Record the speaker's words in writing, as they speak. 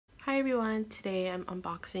everyone, today I'm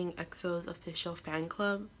unboxing EXO's official fan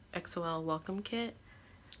club EXO-L welcome kit.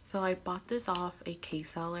 So I bought this off a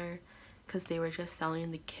K-seller because they were just selling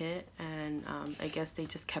the kit, and I guess they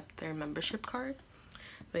just kept their membership card.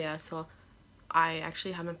 But yeah, so I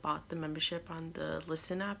actually haven't bought the membership on the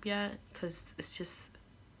Listen app yet because it's just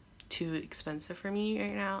too expensive for me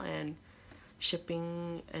right now, and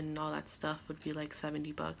shipping and all that stuff would be like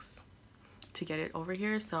 70 bucks to get it over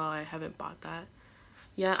here, so I haven't bought that.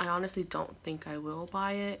 Yeah, I honestly don't think I will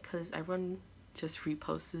buy it because everyone just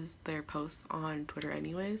reposts their posts on Twitter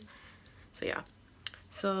anyways. So yeah,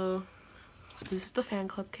 so this is the fan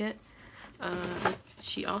club kit.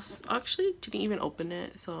 She also actually didn't even open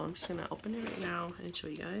it, so I'm just gonna open it right now and show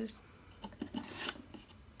you guys.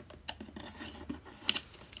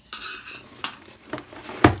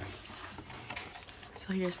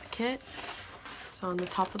 So here's the kit. So on the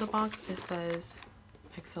top of the box it says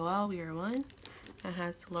EXO-L, we are one. It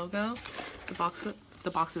has the logo. The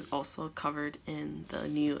box is also covered in the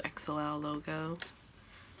new EXO-L logo.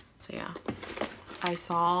 So yeah, I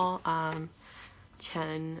saw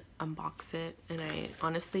Chen unbox it, and I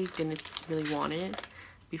honestly didn't really want it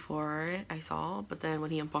before I saw, but then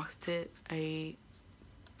when he unboxed it, I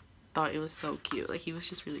thought it was so cute. Like, he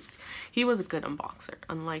was a good unboxer,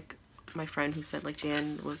 unlike my friend who said like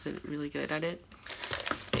Jan wasn't really good at it.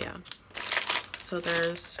 But yeah, so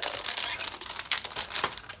there's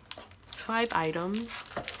 5 items.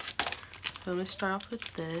 So I'm gonna start off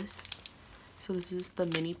with this. So this is the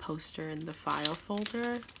mini poster in the file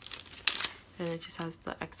folder, and it just has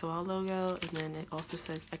the EXO-L logo, and then it also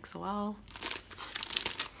says EXO-L.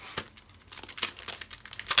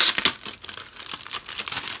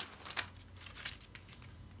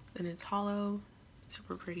 And it's hollow,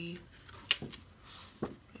 super pretty.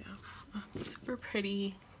 Yeah, super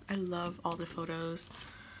pretty. I love all the photos.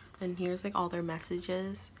 And here's like all their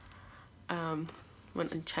messages.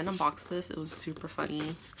 When Chen unboxed this, it was super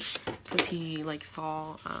funny because he like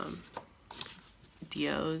saw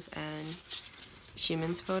Dio's and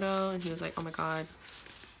Ximin's photo, and he was like, oh my god,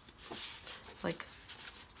 like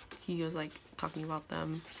he was like talking about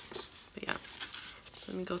them. But yeah,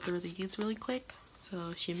 so let me go through these really quick.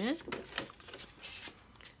 So Ximin,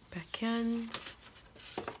 Baekhyun's,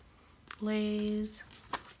 Lay's.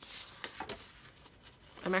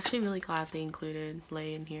 I'm actually really glad they included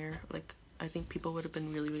Lay in here. Like, I think people would have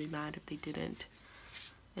been really mad if they didn't.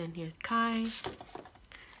 And here's Kai,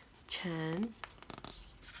 Chen,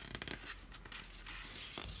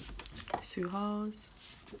 Suho's,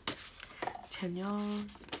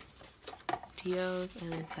 Chanyeol's, Dio's,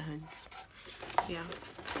 and then Sehun's. Yeah,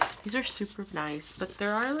 these are super nice, but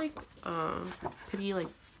there are like pretty like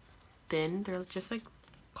thin. They're just like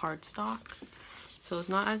cardstock, so it's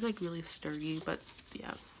not as like really sturdy. But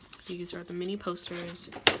yeah, these are the mini posters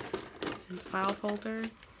and file folder.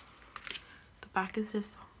 The back is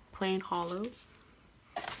just plain hollow.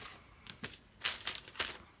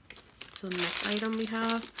 So the next item we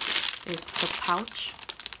have is the pouch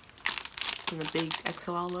and the big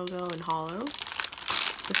EXO-L logo and hollow.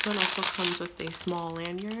 This one also comes with a small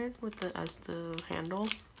lanyard with as the handle.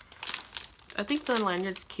 I think the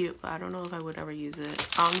lanyard's cute, but I don't know if I would ever use it.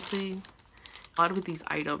 Honestly, a lot of these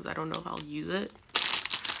items, I don't know if I'll use it,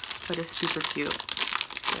 but it's super cute.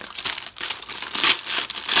 Yeah.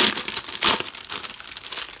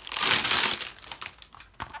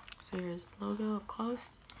 So here's the logo up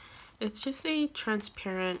close. It's just a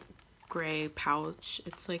transparent gray pouch.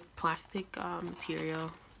 It's like plastic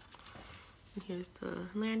material. And here's the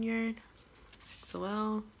lanyard,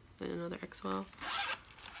 EXO-L, and another EXO-L.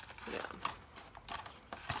 Yeah.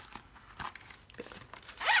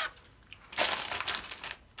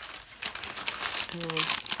 And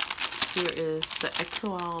here is the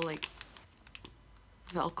EXO-L like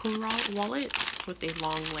Velcro wallet with a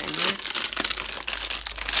long lanyard.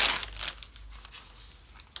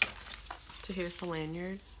 So here's the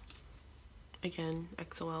lanyard. Again,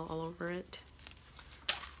 EXO-L all over it.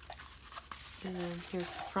 And then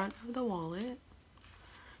here's the front of the wallet.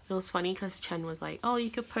 It was funny because Chen was like, oh,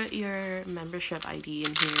 you could put your membership ID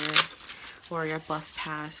in here or your bus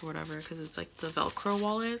pass or whatever, because it's like the Velcro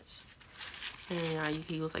wallet. And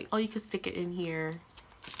he was like, oh, you could stick it in here.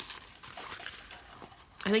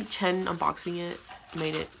 I think Chen unboxing it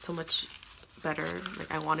made it so much better.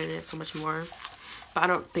 Like, I wanted it so much more. But I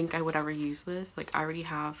don't think I would ever use this. Like, I already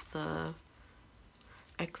have the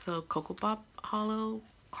EXO Coco Pop hollow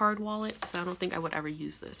card wallet, so I don't think I would ever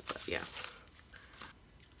use this, but yeah.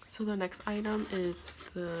 So the next item is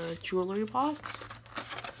the jewelry box.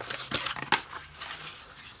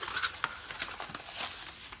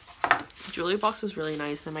 The jewelry box was really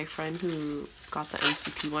nice, and my friend who got the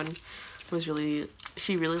NCT one.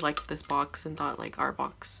 She really liked this box and thought like our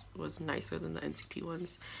box was nicer than the NCT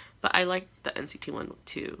ones. But I like the NCT one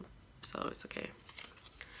too, so it's okay.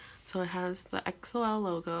 So it has the EXO-L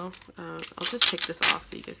logo. I'll just take this off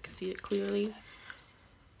so you guys can see it clearly.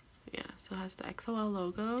 Yeah, so it has the EXO-L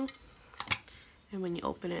logo. And when you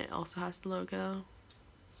open it, it also has the logo.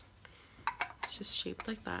 It's just shaped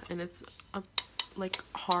like that. And it's a like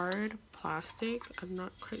hard plastic. I'm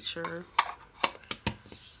not quite sure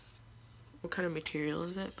what kind of material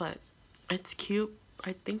is it, but it's cute.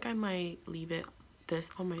 I think I might leave this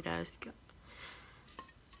on my desk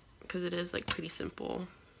because it is like pretty simple.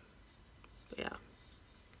 But yeah,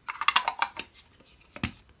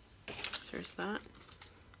 there's that.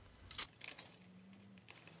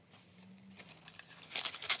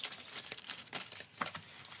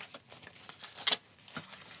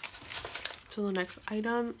 So the next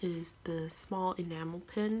item is the small enamel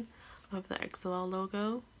pin of the EXO-L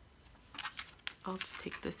logo. I'll just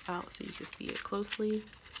take this out so you can see it closely.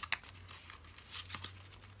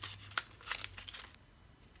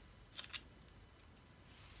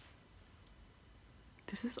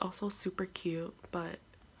 This is also super cute, but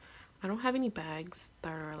I don't have any bags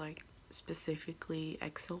that are like specifically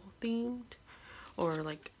EXO themed or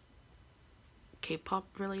like K-pop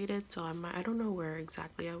related, so I don't know where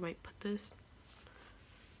exactly I might put this.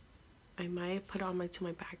 I might put it on my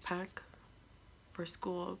backpack for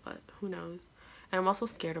school, but who knows. And I'm also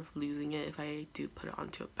scared of losing it if I do put it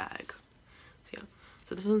onto a bag. So yeah,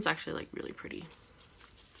 so this one's actually like really pretty.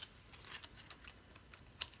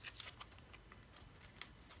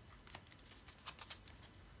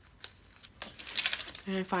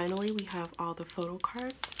 And finally we have all the photo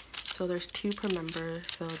cards. So there's 2 per member,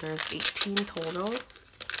 so there's 18 total.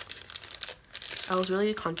 I was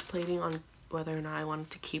really contemplating on whether or not I wanted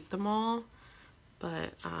to keep them all,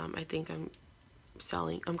 but I think I'm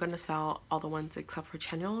gonna sell all the ones except for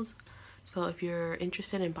Chanyeol's. So if you're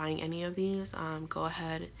interested in buying any of these, go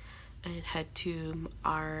ahead and head to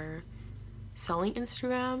our selling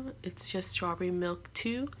Instagram. It's just strawberry milk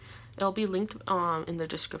 2. It'll be linked in the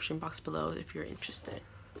description box below if you're interested.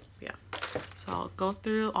 Yeah, so I'll go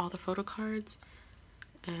through all the photo cards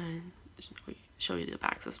and show you the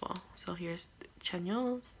bags as well. So here's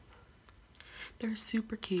Chanyeol's. They're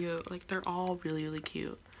super cute. Like, they're all really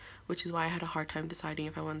cute, which is why I had a hard time deciding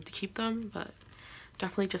if I wanted to keep them, but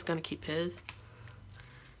definitely just gonna keep his.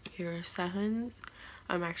 Here are Sehun's.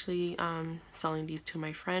 I'm actually selling these to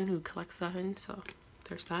my friend who collects Sehun, so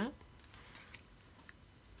there's that.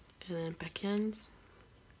 And then Baekhyun's,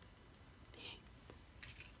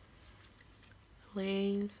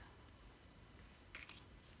 Lay's,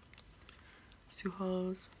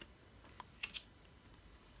 Suho's,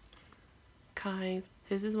 Kai's.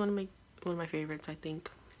 His is one of my favorites, I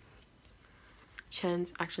think.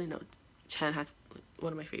 Chen's, actually no, Chen has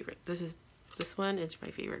one of my favorite. This one is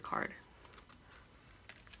my favorite card.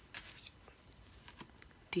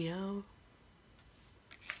 Dio,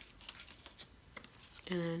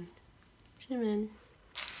 and then Jimin.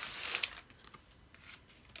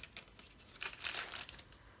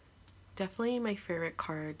 Definitely my favorite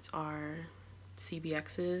cards are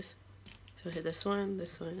CBX's. So I hit this one,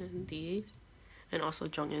 and these, and also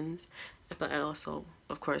Jonghyun's. But I also,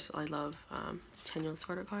 of course, I love Chanyeol's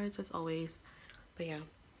photo cards as always. But yeah,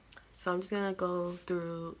 so I'm just gonna go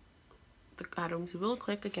through the items real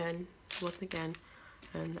quick again,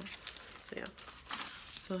 and so yeah.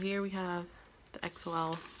 So here we have the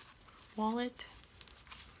EXO-L wallet,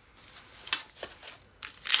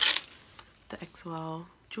 the EXO-L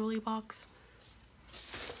jewelry box,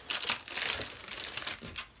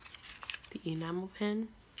 the enamel pin,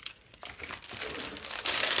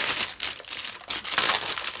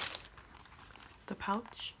 the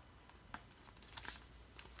pouch,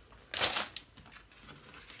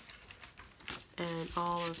 and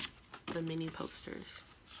all of the mini posters.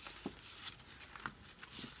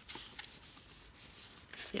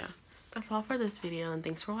 Yeah, that's all for this video, and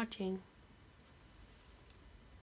thanks for watching.